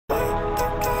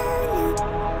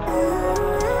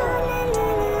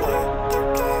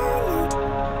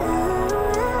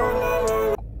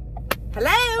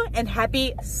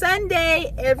Happy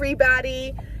Sunday,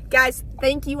 everybody. Guys,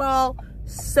 thank you all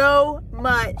so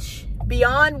much,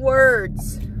 beyond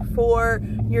words, for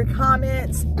your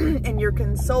comments and your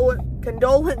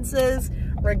condolences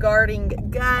regarding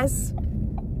Gus.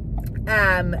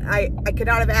 I could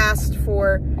not have asked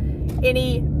for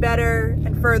any better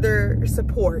and further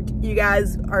support. You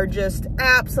guys are just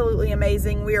absolutely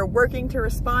amazing. We are working to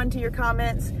respond to your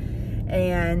comments,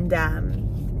 and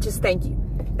just thank you.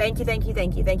 Thank you, thank you,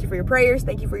 thank you. Thank you for your prayers.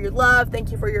 Thank you for your love.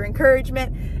 Thank you for your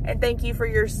encouragement. And thank you for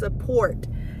your support.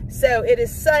 So it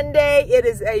is Sunday. It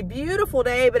is a beautiful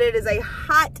day, but it is a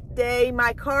hot day.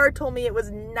 My car told me it was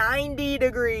 90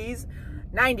 degrees.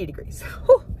 90 degrees.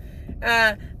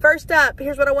 First up,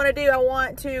 here's what I want to do. I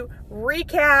want to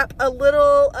recap a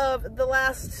little of the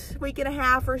last week and a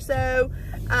half or so.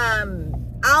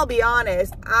 I'll be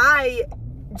honest, I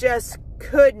just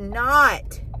could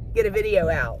not get a video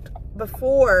out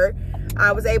before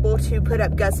I was able to put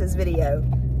up Gus's video.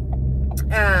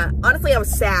 Honestly, I was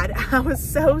sad. I was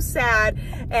so sad,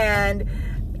 and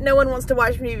no one wants to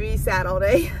watch me be sad all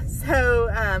day. So,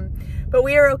 but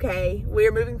we are okay. We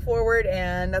are moving forward,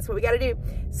 and that's what we got to do.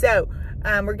 So,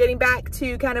 we're getting back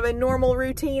to kind of a normal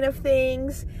routine of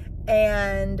things,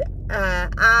 and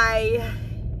I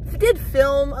did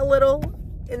film a little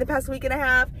in the past week and a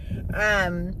half,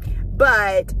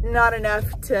 but not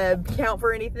enough to count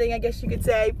for anything, I guess you could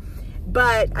say.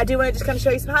 But I do want to just kind of show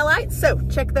you some highlights, so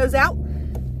check those out.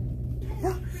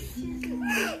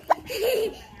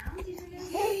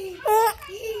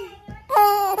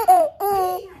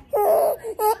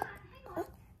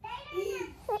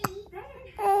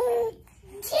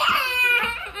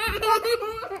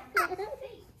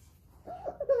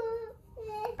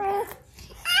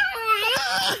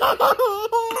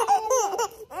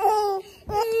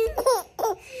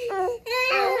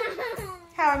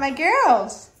 How are my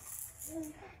girls?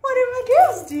 What are my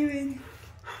girls doing?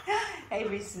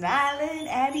 Avery's smiling,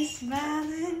 Addie's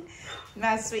smiling.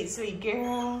 My sweet, sweet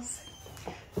girls.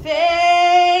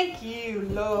 Thank you,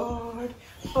 Lord,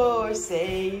 for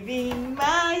saving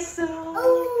my soul.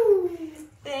 Ooh.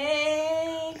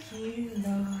 Thank you,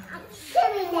 Lord.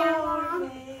 For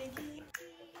making...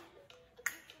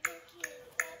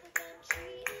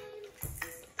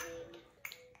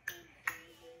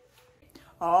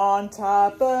 On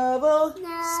top of a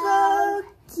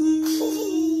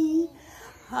smoky,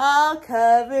 all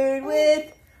covered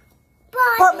with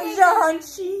Parmesan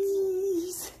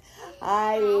cheese,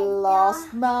 I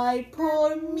lost my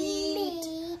poor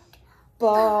meatball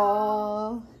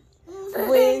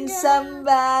when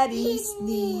somebody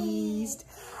sneezed.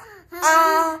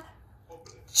 Achoo!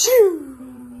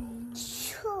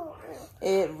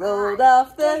 It rolled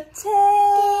off the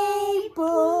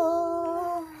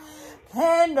table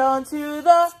and onto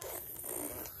the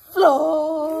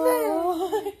floor,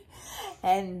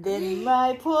 and then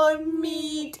my poor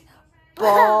meatball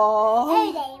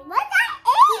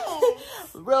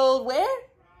rolled where?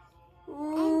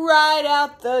 Right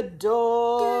out the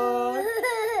door.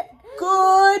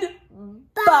 Goodbye.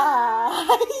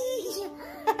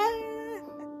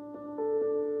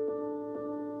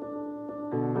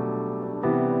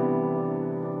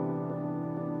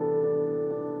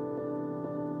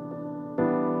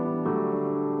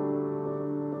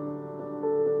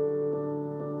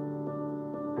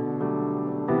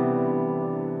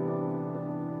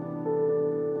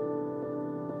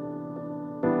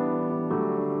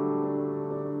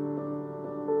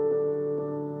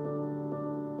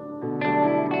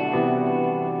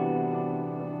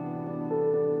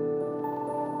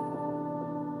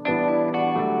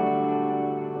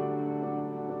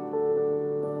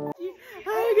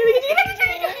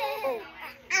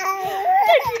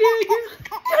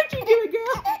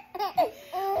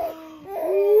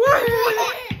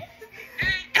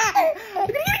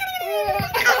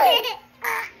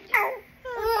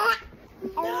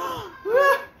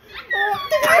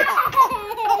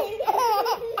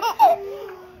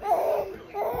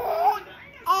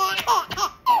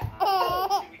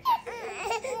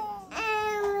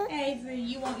 Avery,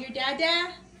 you want your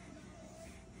dada?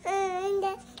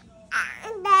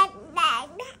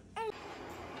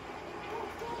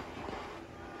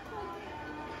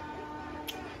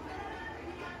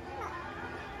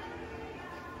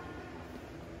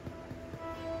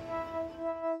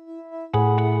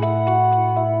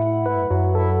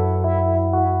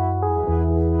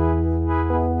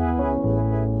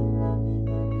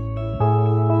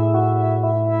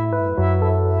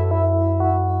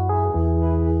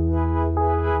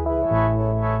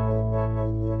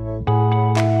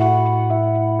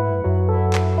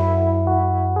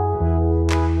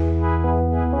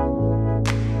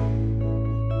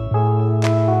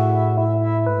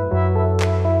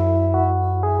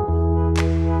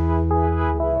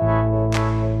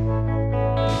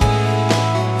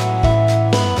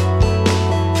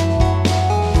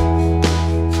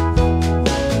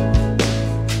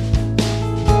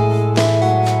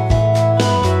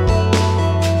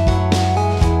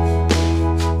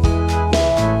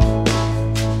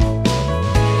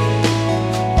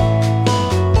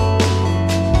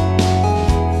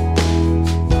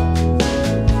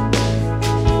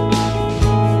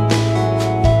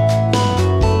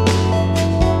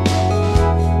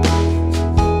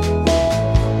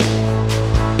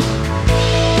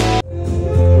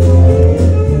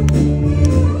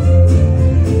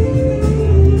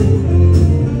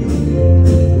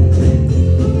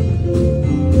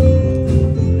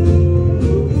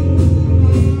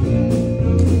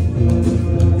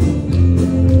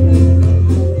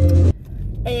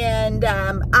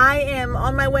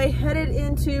 way, headed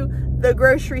into the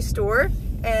grocery store.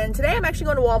 And today I'm actually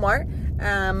going to Walmart.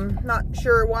 Not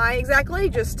sure why exactly,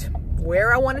 just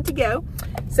where I wanted to go.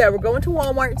 So we're going to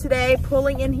Walmart today,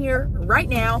 pulling in here right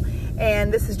now.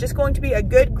 And this is just going to be a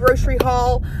good grocery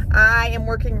haul. I am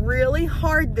working really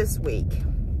hard this week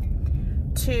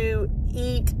to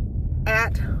eat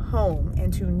at home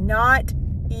and to not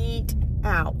eat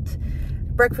out.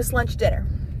 Breakfast, lunch, dinner.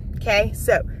 Okay,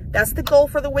 so that's the goal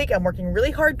for the week. I'm working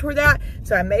really hard toward that.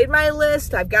 So I made my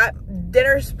list. I've got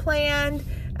dinners planned.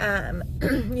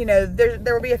 You know,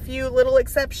 there will be a few little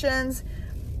exceptions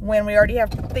when we already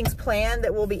have things planned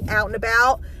that will be out and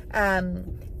about.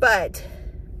 But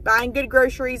buying good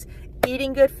groceries,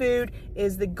 eating good food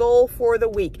is the goal for the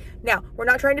week. Now, we're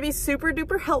not trying to be super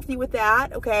duper healthy with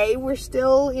that, okay? We're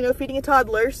still, you know, feeding a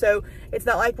toddler, so it's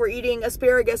not like we're eating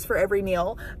asparagus for every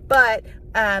meal. But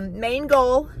main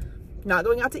goal, not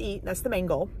going out to eat, that's the main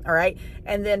goal, all right?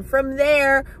 And then from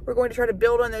there, we're going to try to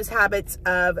build on those habits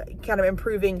of kind of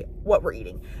improving what we're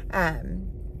eating.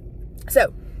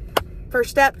 So,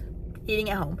 first step, eating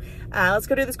at home. Let's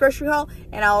go do this grocery haul,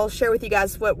 and I'll share with you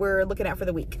guys what we're looking at for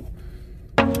the week.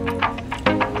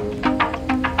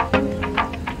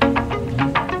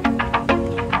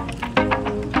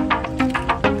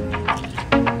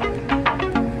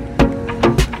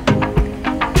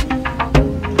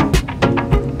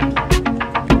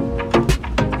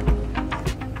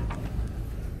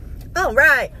 All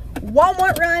right,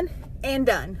 Walmart run and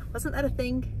done. Wasn't that a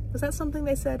thing? Was that something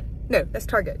they said? No, that's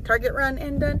Target. Target run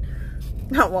and done.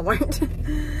 Not Walmart.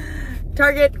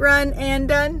 Target run and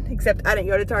done, except I didn't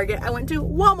go to Target. I went to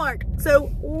Walmart.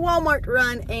 So Walmart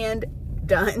run and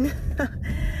done.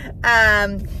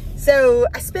 So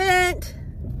I spent,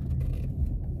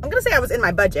 I'm gonna say I was in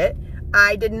my budget.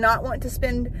 I did not want to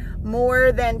spend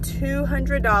more than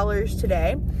 $200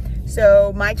 today.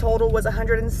 So my total was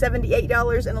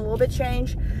 $178 and a little bit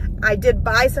change. I did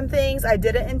buy some things I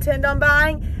didn't intend on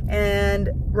buying, and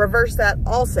reverse that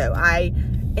also. I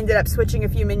ended up switching a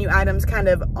few menu items kind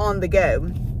of on the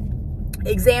go.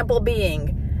 Example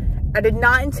being, I did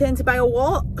not intend to buy a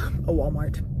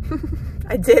Walmart.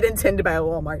 I did intend to buy a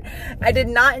Walmart. I did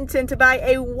not intend to buy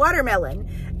a watermelon,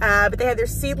 but they had their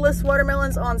seedless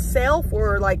watermelons on sale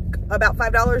for like about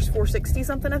 $5, $4.60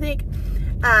 something, I think.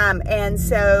 And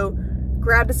so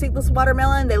grabbed a seedless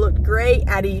watermelon. They looked great.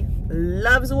 Addie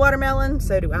loves watermelon.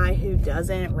 So do I. Who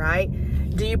doesn't, right?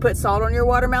 Do you put salt on your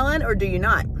watermelon or do you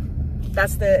not?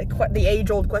 That's the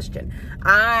age-old question.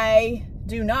 I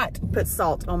do not put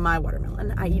salt on my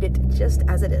watermelon. I eat it just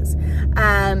as it is.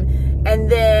 And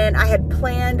then I had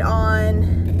planned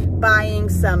on buying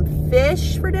some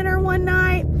fish for dinner one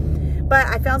night, but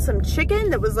I found some chicken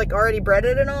that was like already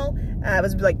breaded and all. It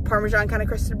was like Parmesan kind of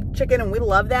crusted chicken, and we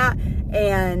love that.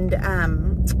 And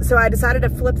so I decided to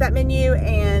flip that menu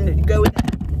and go with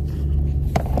that.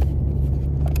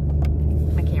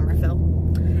 My camera fell.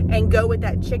 And go with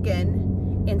that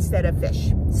chicken instead of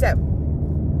fish. So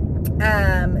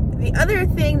the other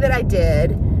thing that I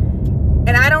did,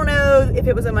 and I don't know if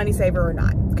it was a money saver or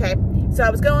not, okay? So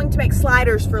I was going to make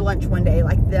sliders for lunch one day,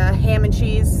 like the ham and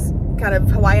cheese kind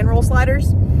of Hawaiian roll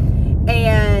sliders.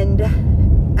 And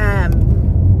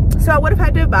so I would have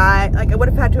had to buy, like I would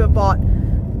have had to have bought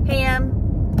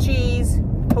ham, cheese,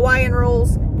 Hawaiian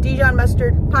rolls, Dijon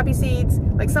mustard, poppy seeds,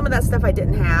 like some of that stuff I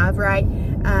didn't have, right?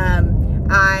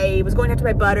 I was going to have to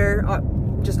buy butter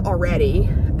just already.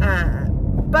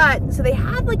 But, so they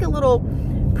had like a little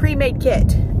pre-made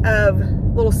kit of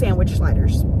little sandwich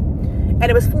sliders, and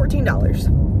it was $14.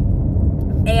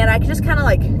 And I just kind of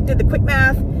like did the quick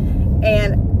math,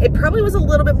 and it probably was a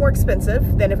little bit more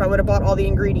expensive than if I would have bought all the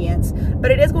ingredients,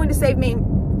 but it is going to save me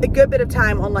a good bit of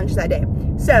time on lunch that day.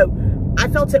 So I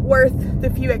felt it worth the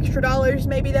few extra dollars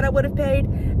maybe that I would have paid.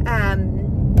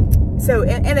 So,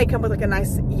 and they come with like a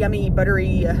nice yummy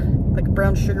buttery, like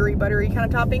brown sugary buttery kind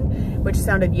of topping, which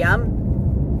sounded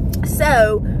yum.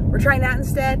 So we're trying that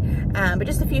instead, but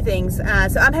just a few things.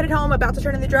 So I'm headed home, about to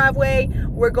turn in the driveway.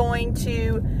 We're going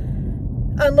to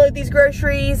unload these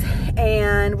groceries,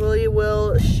 and we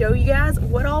will show you guys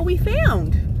what all we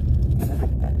found.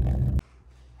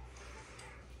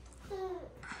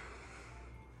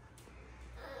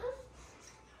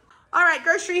 All right,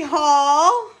 grocery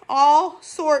haul, all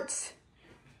sorts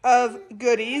of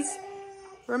goodies.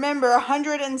 Remember,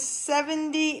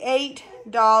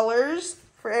 $178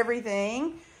 for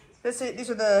everything. These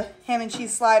are the ham and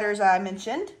cheese sliders I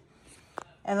mentioned.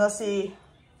 And let's see,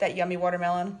 that yummy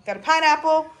watermelon. Got a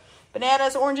pineapple,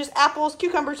 bananas, oranges, apples,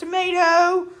 cucumber,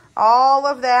 tomato, all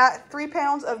of that. 3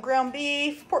 pounds of ground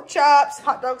beef, pork chops,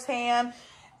 hot dogs, ham.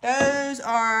 Those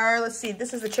are, let's see,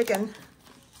 this is the chicken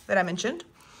that I mentioned.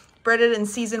 breaded and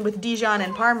seasoned with Dijon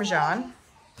and Parmesan.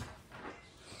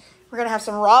 We're gonna have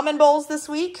some ramen bowls this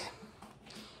week,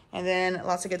 and then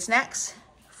lots of good snacks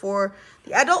for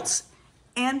the adults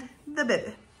and the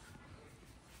baby.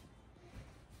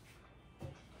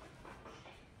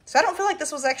 So I don't feel like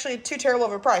this was actually too terrible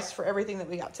of a price for everything that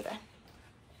we got today.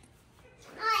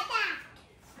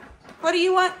 What do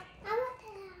you want?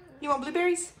 You want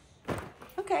blueberries?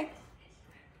 Okay.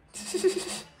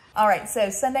 All right, so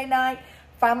Sunday night,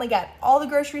 finally got all the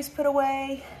groceries put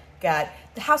away, got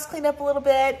the house cleaned up a little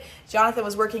bit. Jonathan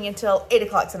was working until 8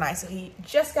 o'clock tonight, so he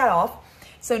just got off.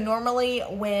 So normally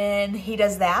when he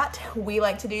does that, we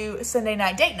like to do Sunday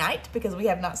night date night because we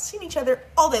have not seen each other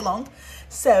all day long.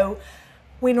 So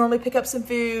we normally pick up some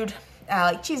food,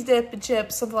 like cheese dip and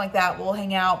chips, something like that. We'll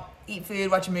hang out, eat food,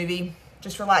 watch a movie,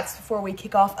 just relax before we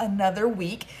kick off another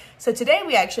week. So today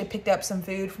we actually picked up some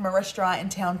food from a restaurant in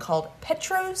town called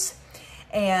Petro's.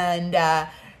 And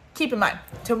keep in mind,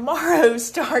 tomorrow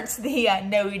starts the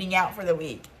no eating out for the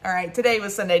week. All right, today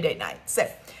was Sunday date night. So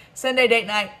Sunday date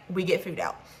night, we get food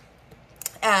out.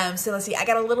 So let's see, I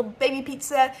got a little baby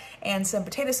pizza and some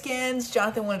potato skins.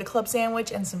 Jonathan wanted a club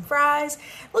sandwich and some fries.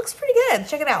 Looks pretty good,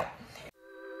 check it out.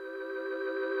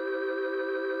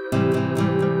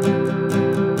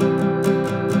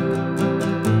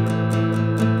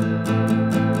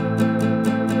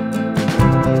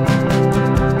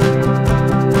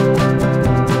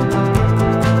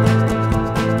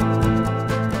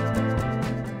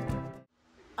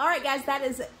 Guys, that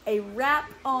is a wrap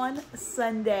on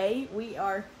Sunday. We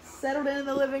are settled in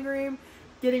the living room,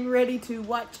 getting ready to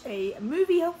watch a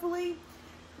movie, hopefully.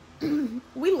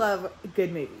 We love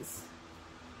good movies.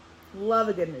 Love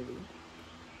a good movie.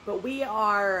 But we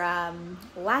are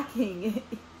lacking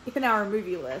in our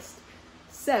movie list.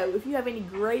 So if you have any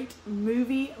great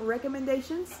movie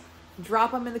recommendations,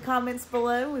 drop them in the comments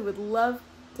below. We would love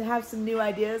to have some new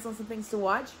ideas on some things to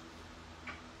watch.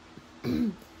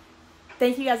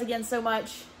 Thank you guys again so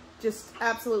much, just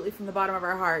absolutely from the bottom of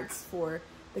our hearts, for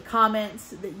the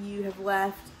comments that you have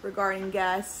left regarding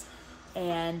Gus.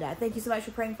 And thank you so much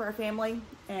for praying for our family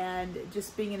and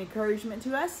just being an encouragement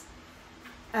to us.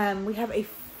 We have a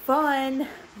fun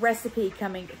recipe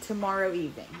coming tomorrow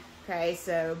evening. Okay,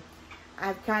 so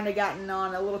I've kind of gotten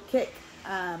on a little kick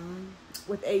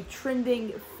with a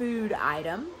trending food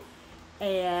item.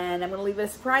 And I'm going to leave it a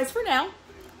surprise for now.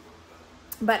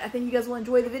 But I think you guys will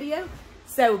enjoy the video.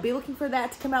 So be looking for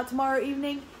that to come out tomorrow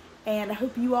evening. And I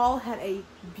hope you all had a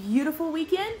beautiful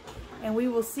weekend. And we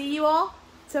will see you all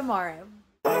tomorrow.